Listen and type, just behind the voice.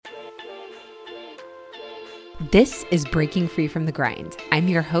This is Breaking Free from the Grind. I'm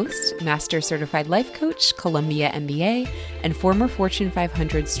your host, Master Certified Life Coach, Columbia MBA, and former Fortune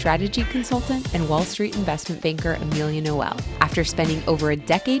 500 strategy consultant and Wall Street investment banker Amelia Noel. After spending over a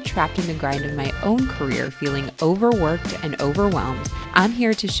decade trapped in the grind of my own career, feeling overworked and overwhelmed, I'm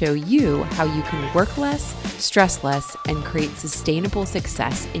here to show you how you can work less, stress less, and create sustainable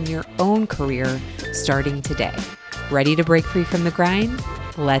success in your own career starting today. Ready to break free from the grind?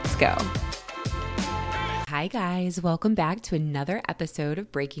 Let's go. Hi guys, welcome back to another episode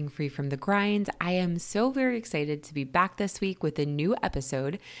of Breaking Free from the Grind. I am so very excited to be back this week with a new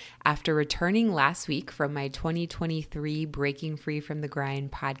episode after returning last week from my 2023 Breaking Free from the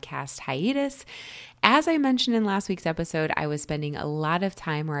Grind podcast hiatus. As I mentioned in last week's episode, I was spending a lot of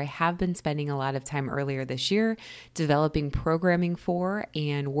time, or I have been spending a lot of time earlier this year, developing programming for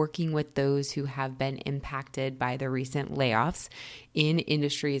and working with those who have been impacted by the recent layoffs in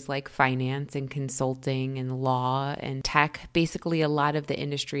industries like finance and consulting and law and tech, basically a lot of the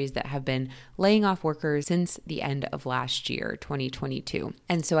industries that have been laying off workers since the end of last year, 2022.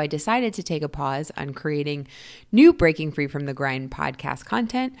 And so I decided to take a pause on creating new Breaking Free from the Grind podcast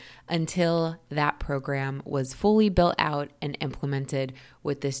content until that program was fully built out and implemented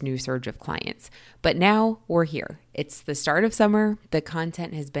with this new surge of clients. But now we're here. It's the start of summer. The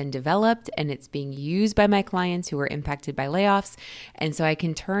content has been developed and it's being used by my clients who are impacted by layoffs. And so I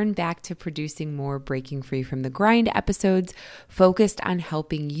can turn back to producing more Breaking Free from the Grind episodes focused on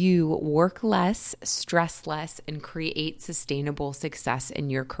helping you work less, stress less, and create sustainable success in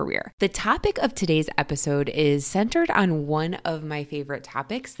your career. The topic of today's episode is centered on one of my favorite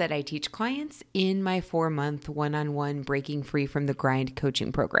topics that I teach clients in my 4-month one-on-one Breaking Free from the Grind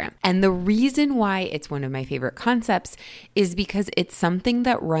coaching program. And the reason why it's one of my favorite concepts is because it's something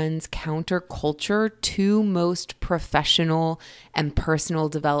that runs counterculture to most professional and personal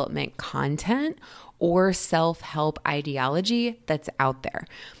development content or self-help ideology that's out there.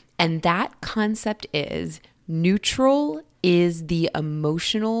 And that concept is neutral is the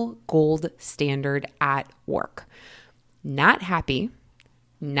emotional gold standard at work. Not happy,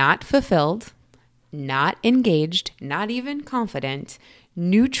 not fulfilled, not engaged, not even confident.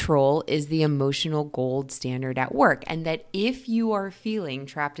 Neutral is the emotional gold standard at work. And that if you are feeling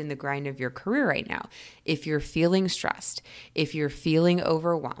trapped in the grind of your career right now, if you're feeling stressed, if you're feeling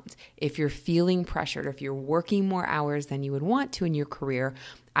overwhelmed, if you're feeling pressured, if you're working more hours than you would want to in your career,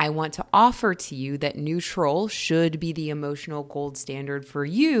 I want to offer to you that neutral should be the emotional gold standard for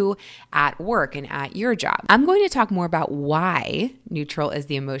you at work and at your job. I'm going to talk more about why neutral is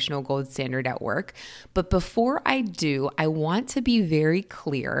the emotional gold standard at work. But before I do, I want to be very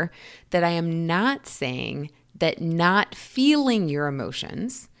clear that I am not saying that not feeling your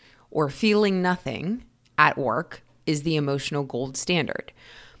emotions or feeling nothing at work is the emotional gold standard.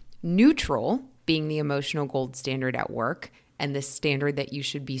 Neutral being the emotional gold standard at work and the standard that you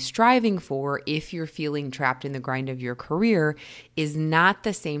should be striving for if you're feeling trapped in the grind of your career is not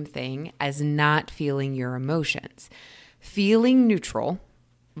the same thing as not feeling your emotions. Feeling neutral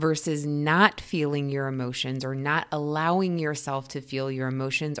versus not feeling your emotions or not allowing yourself to feel your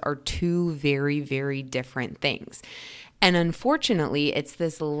emotions are two very, very different things. And unfortunately, it's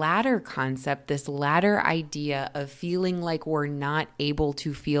this latter concept, this latter idea of feeling like we're not able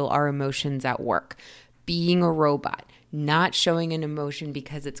to feel our emotions at work, being a robot, not showing an emotion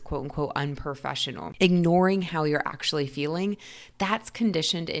because it's quote unquote unprofessional, ignoring how you're actually feeling, that's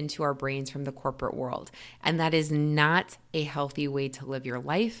conditioned into our brains from the corporate world. And that is not a healthy way to live your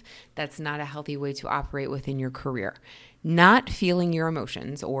life. That's not a healthy way to operate within your career. Not feeling your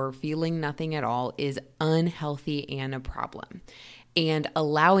emotions or feeling nothing at all is unhealthy and a problem. And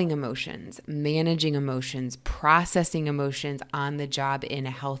allowing emotions, managing emotions, processing emotions on the job in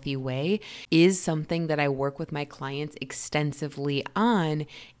a healthy way is something that I work with my clients extensively on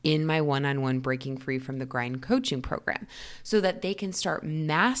in my one-on-one Breaking Free from the Grind coaching program so that they can start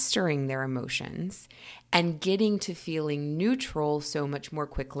mastering their emotions and getting to feeling neutral so much more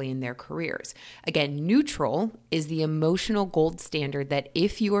quickly in their careers. Again, neutral is the emotional gold standard that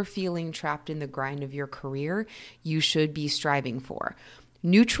if you are feeling trapped in the grind of your career, you should be striving for.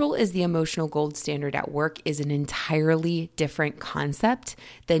 Neutral is the emotional gold standard at work is an entirely different concept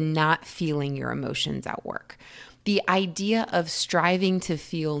than not feeling your emotions at work. The idea of striving to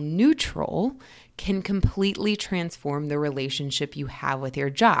feel neutral can completely transform the relationship you have with your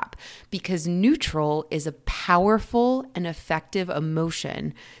job because neutral is a powerful and effective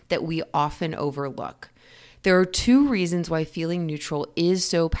emotion that we often overlook. There are two reasons why feeling neutral is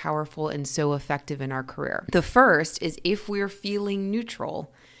so powerful and so effective in our career. The first is if we're feeling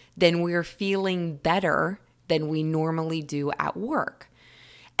neutral, then we're feeling better than we normally do at work.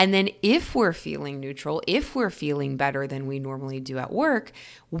 And then if we're feeling neutral, if we're feeling better than we normally do at work,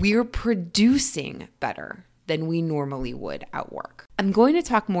 we're producing better than we normally would at work. I'm going to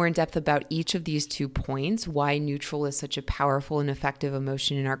talk more in depth about each of these 2 points, why neutral is such a powerful and effective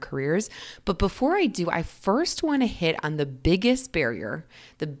emotion in our careers. But before I do, I first want to hit on the biggest barrier,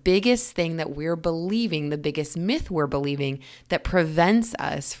 the biggest thing that we're believing, the biggest myth we're believing that prevents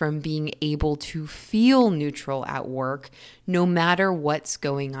us from being able to feel neutral at work, no matter what's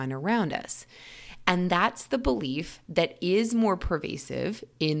going on around us. And that's the belief that is more pervasive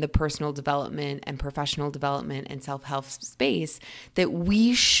in the personal development and professional development and self-help space, that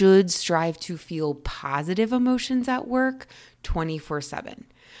we should strive to feel positive emotions at work 24/7.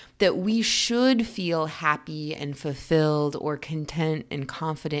 That we should feel happy and fulfilled or content and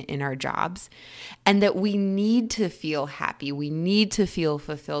confident in our jobs, and that we need to feel happy, we need to feel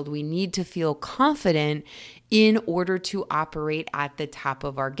fulfilled, we need to feel confident in order to operate at the top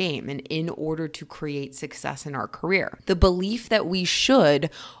of our game and in order to create success in our career. The belief that we should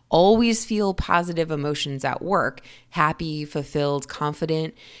always feel positive emotions at work, happy, fulfilled,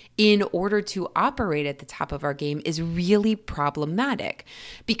 confident, in order to operate at the top of our game is really problematic.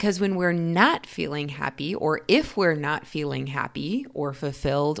 Because when we're not feeling happy, or if we're not feeling happy or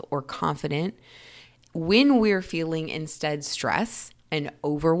fulfilled or confident, when we're feeling instead stress and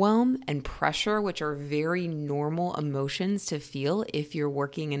overwhelm and pressure, which are very normal emotions to feel if you're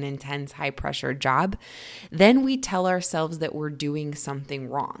working an intense, high-pressure job, then we tell ourselves that we're doing something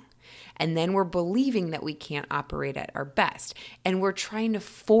wrong. And then we're believing that we can't operate at our best. And we're trying to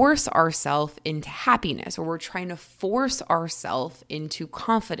force ourselves into happiness, or we're trying to force ourselves into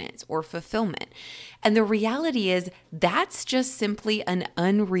confidence or fulfillment. And the reality is that's just simply an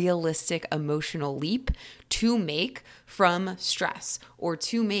unrealistic emotional leap to make from stress, or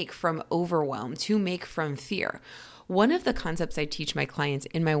to make from overwhelm, to make from fear. One of the concepts I teach my clients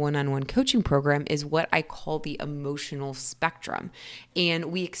in my one-on-one coaching program is what I call the emotional spectrum. And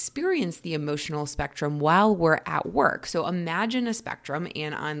we experience the emotional spectrum while we're at work. So imagine a spectrum,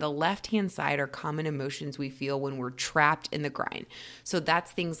 and on the left-hand side are common emotions we feel when we're trapped in the grind. So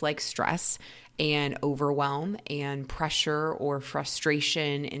that's things like stress and overwhelm and pressure or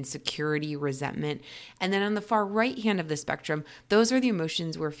frustration, insecurity, resentment. And then on the far right hand of the spectrum, those are the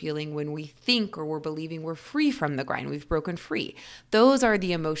emotions we're feeling when we think or we're believing we're free from the grind, we've broken free. Those are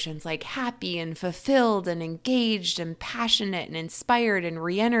the emotions like happy and fulfilled and engaged and passionate and inspired and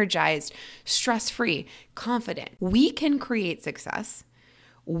re-energized, stress-free, confident. We can create success.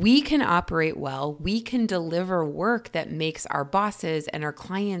 We can operate well, we can deliver work that makes our bosses and our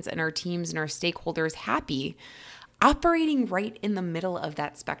clients and our teams and our stakeholders happy, operating right in the middle of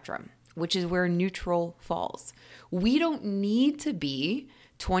that spectrum, which is where neutral falls. We don't need to be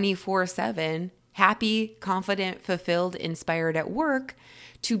 24/7 happy, confident, fulfilled, inspired at work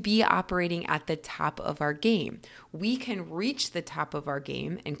to be operating at the top of our game. We can reach the top of our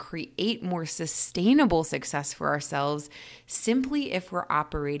game and create more sustainable success for ourselves simply if we're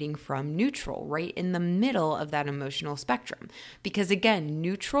operating from neutral, right in the middle of that emotional spectrum. Because again,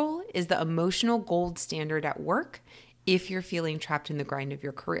 neutral is the emotional gold standard at work if you're feeling trapped in the grind of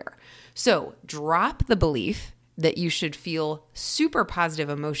your career. So drop the belief that you should feel super positive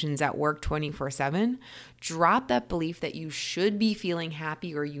emotions at work 24/7. Drop that belief that you should be feeling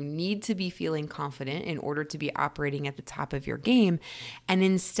happy or you need to be feeling confident in order to be operating at the top of your game. And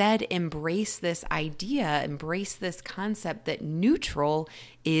instead embrace this idea, embrace this concept that neutral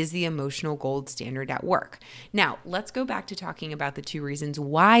is the emotional gold standard at work. Now, let's go back to talking about the 2 reasons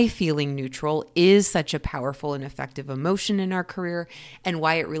why feeling neutral is such a powerful and effective emotion in our career and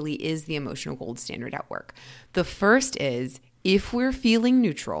why it really is the emotional gold standard at work. The first is, if we're feeling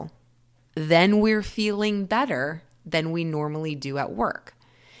neutral, then we're feeling better than we normally do at work.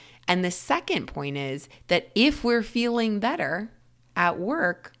 And the second point is that if we're feeling better at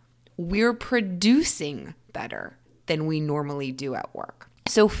work, we're producing better than we normally do at work.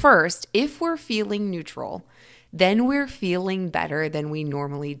 So first, if we're feeling neutral, then we're feeling better than we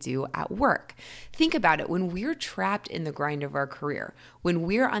normally do at work. Think about it. When we're trapped in the grind of our career, when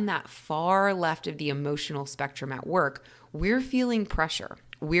we're on that far left of the emotional spectrum at work, we're feeling pressure.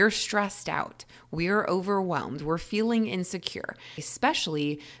 We're stressed out. We're overwhelmed. We're feeling insecure,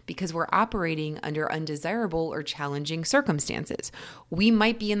 especially because we're operating under undesirable or challenging circumstances. We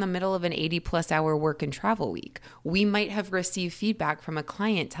might be in the middle of an 80+ hour work and travel week. We might have received feedback from a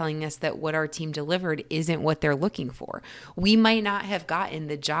client telling us that what our team delivered isn't what they're looking for. We might not have gotten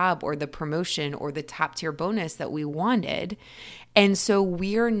the job or the promotion or the top tier bonus that we wanted. And so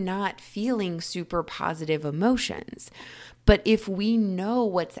we're not feeling super positive emotions. But if we know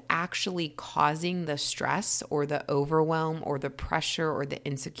what's actually causing the stress or the overwhelm or the pressure or the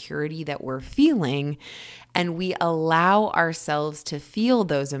insecurity that we're feeling, and we allow ourselves to feel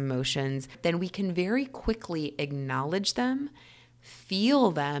those emotions, then we can very quickly acknowledge them,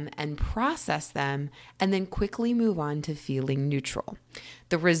 feel them, and process them, and then quickly move on to feeling neutral.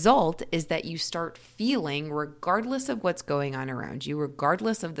 The result is that you start feeling, regardless of what's going on around you,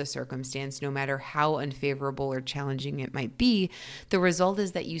 regardless of the circumstance, no matter how unfavorable or challenging it might be, the result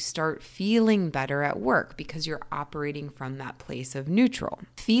is that you start feeling better at work because you're operating from that place of neutral.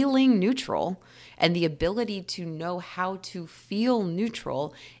 Feeling neutral and the ability to know how to feel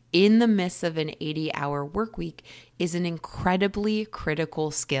neutral in the midst of an 80-hour work week is an incredibly critical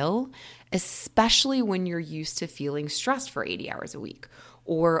skill, especially when you're used to feeling stressed for 80 hours a week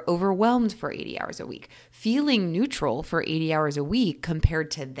or overwhelmed for 80 hours a week. Feeling neutral for 80 hours a week compared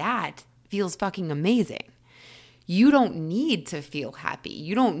to that feels fucking amazing. You don't need to feel happy.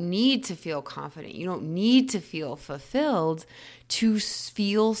 You don't need to feel confident. You don't need to feel fulfilled to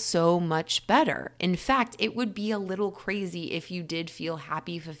feel so much better. In fact, it would be a little crazy if you did feel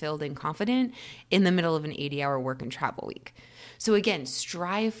happy, fulfilled, and confident in the middle of an 80-hour work and travel week. So again,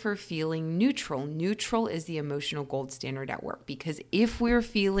 strive for feeling neutral. Neutral is the emotional gold standard at work, because if we're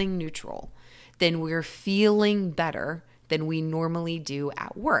feeling neutral, then we're feeling better than we normally do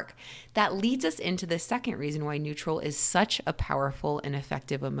at work. That leads us into the second reason why neutral is such a powerful and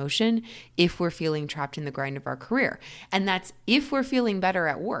effective emotion if we're feeling trapped in the grind of our career. And that's if we're feeling better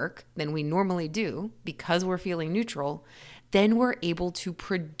at work than we normally do because we're feeling neutral, then we're able to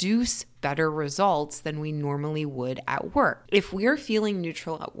produce better results than we normally would at work. If we're feeling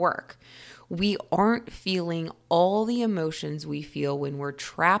neutral at work, we aren't feeling all the emotions we feel when we're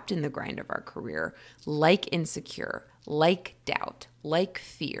trapped in the grind of our career, like insecure, like doubt, like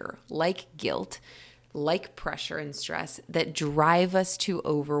fear, like guilt, like pressure and stress that drive us to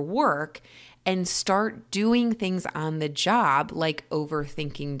overwork and start doing things on the job like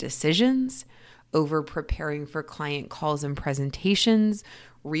overthinking decisions, over preparing for client calls and presentations,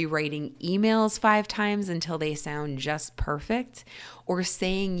 rewriting emails 5 times until they sound just perfect, or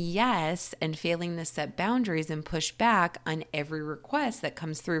saying yes and failing to set boundaries and push back on every request that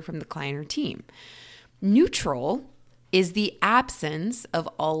comes through from the client or team. Neutral is the absence of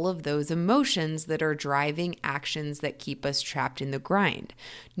all of those emotions that are driving actions that keep us trapped in the grind.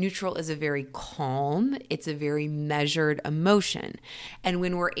 Neutral is a very calm, it's a very measured emotion. And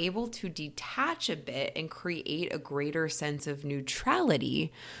when we're able to detach a bit and create a greater sense of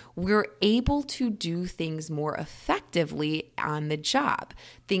neutrality, we're able to do things more effectively on the job.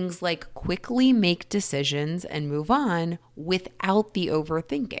 Things like quickly make decisions and move on without the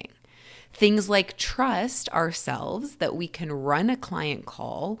overthinking. Things like trust ourselves that we can run a client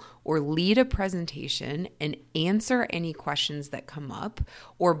call or lead a presentation and answer any questions that come up,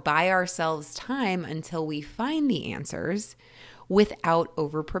 or buy ourselves time until we find the answers without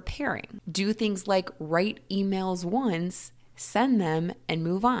over-preparing. Do things like write emails once, send them, and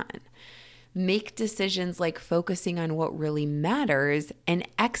move on. Make decisions like focusing on what really matters and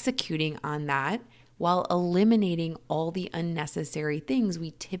executing on that, while eliminating all the unnecessary things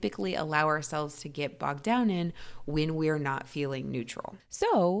we typically allow ourselves to get bogged down in when we're not feeling neutral.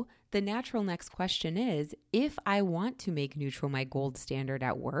 So the natural next question is, if I want to make neutral my gold standard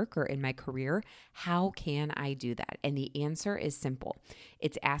at work or in my career, how can I do that? And the answer is simple.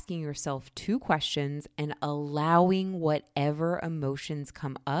 It's asking yourself 2 questions and allowing whatever emotions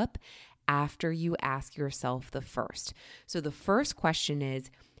come up after you ask yourself the first. So the first question is,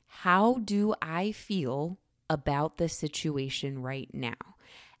 how do I feel about the situation right now?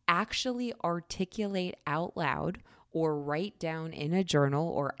 Actually articulate out loud or write down in a journal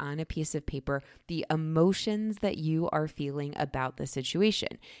or on a piece of paper the emotions that you are feeling about the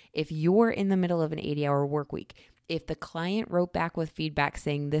situation. If you're in the middle of an 80-hour work week, if the client wrote back with feedback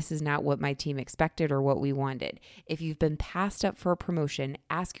saying this is not what my team expected or what we wanted, if you've been passed up for a promotion,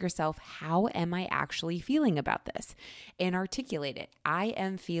 ask yourself, how am I actually feeling about this? And articulate it. I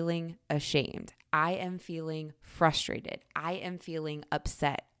am feeling ashamed. I am feeling frustrated. I am feeling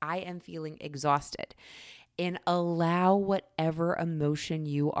upset. I am feeling exhausted. And allow whatever emotion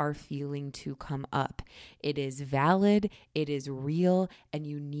you are feeling to come up. It is valid, it is real, and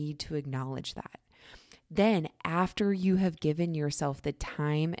you need to acknowledge that. Then, after you have given yourself the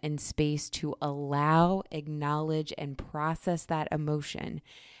time and space to allow, acknowledge, and process that emotion,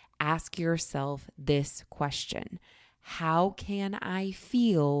 ask yourself this question: how can I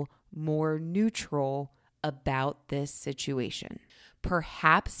feel more neutral about this situation?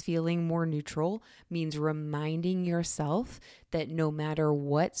 Perhaps feeling more neutral means reminding yourself that no matter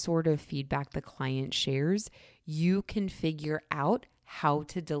what sort of feedback the client shares, you can figure out how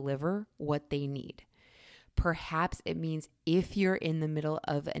to deliver what they need. Perhaps it means if you're in the middle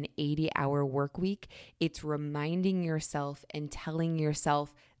of an 80-hour work week, it's reminding yourself and telling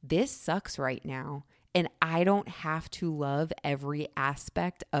yourself, this sucks right now, and I don't have to love every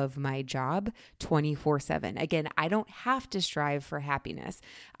aspect of my job 24/7. Again, I don't have to strive for happiness.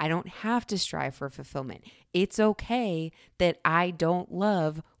 I don't have to strive for fulfillment. It's okay that I don't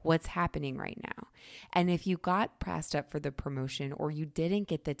love what's happening right now. And if you got passed up for the promotion or you didn't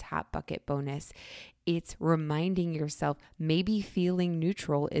get the top bucket bonus, it's reminding yourself, maybe feeling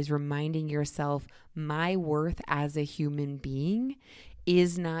neutral is reminding yourself, my worth as a human being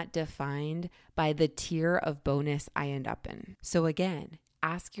is not defined by the tier of bonus I end up in. So again,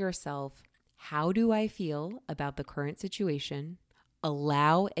 ask yourself, how do I feel about the current situation?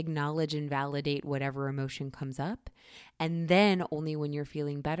 Allow, acknowledge, and validate whatever emotion comes up. And then only when you're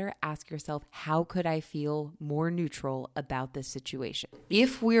feeling better, ask yourself, how could I feel more neutral about this situation?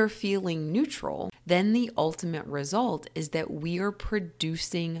 If we're feeling neutral, then the ultimate result is that we are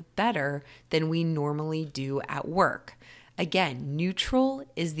producing better than we normally do at work. Again, neutral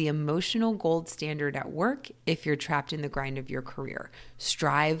is the emotional gold standard at work if you're trapped in the grind of your career.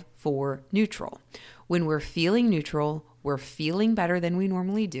 Strive for neutral. When we're feeling neutral, we're feeling better than we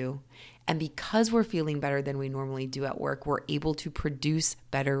normally do. And because we're feeling better than we normally do at work, we're able to produce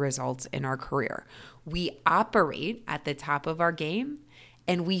better results in our career. We operate at the top of our game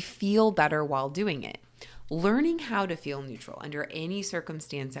and we feel better while doing it. Learning how to feel neutral under any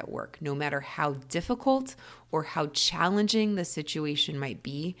circumstance at work, no matter how difficult or how challenging the situation might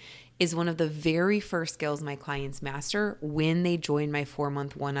be, is one of the very first skills my clients master when they join my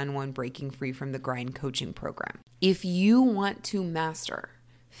 4-month one-on-one Breaking Free from the Grind coaching program. If you want to master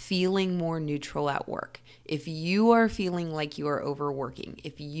feeling more neutral at work, if you are feeling like you are overworking,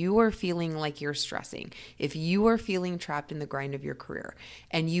 if you are feeling like you're stressing, if you are feeling trapped in the grind of your career,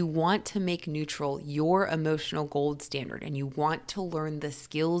 and you want to make neutral your emotional gold standard, and you want to learn the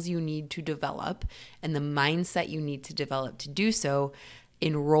skills you need to develop and the mindset you need to develop to do so,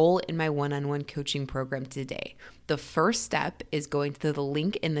 enroll in my one-on-one coaching program today. The first step is going to the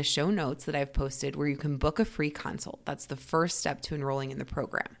link in the show notes that I've posted where you can book a free consult. That's the first step to enrolling in the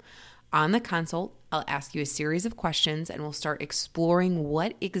program. On the consult, I'll ask you a series of questions and we'll start exploring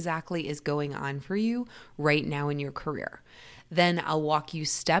what exactly is going on for you right now in your career. Then I'll walk you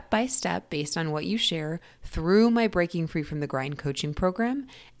step by step based on what you share through my Breaking Free from the Grind coaching program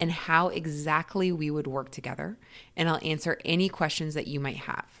and how exactly we would work together. And I'll answer any questions that you might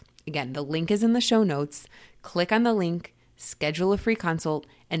have. Again, the link is in the show notes. Click on the link, schedule a free consult,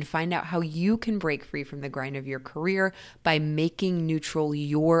 and find out how you can break free from the grind of your career by making neutral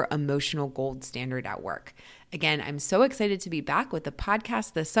your emotional gold standard at work. Again, I'm so excited to be back with the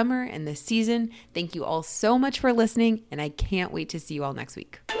podcast this summer and this season. Thank you all so much for listening, and I can't wait to see you all next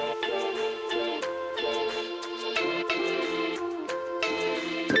week.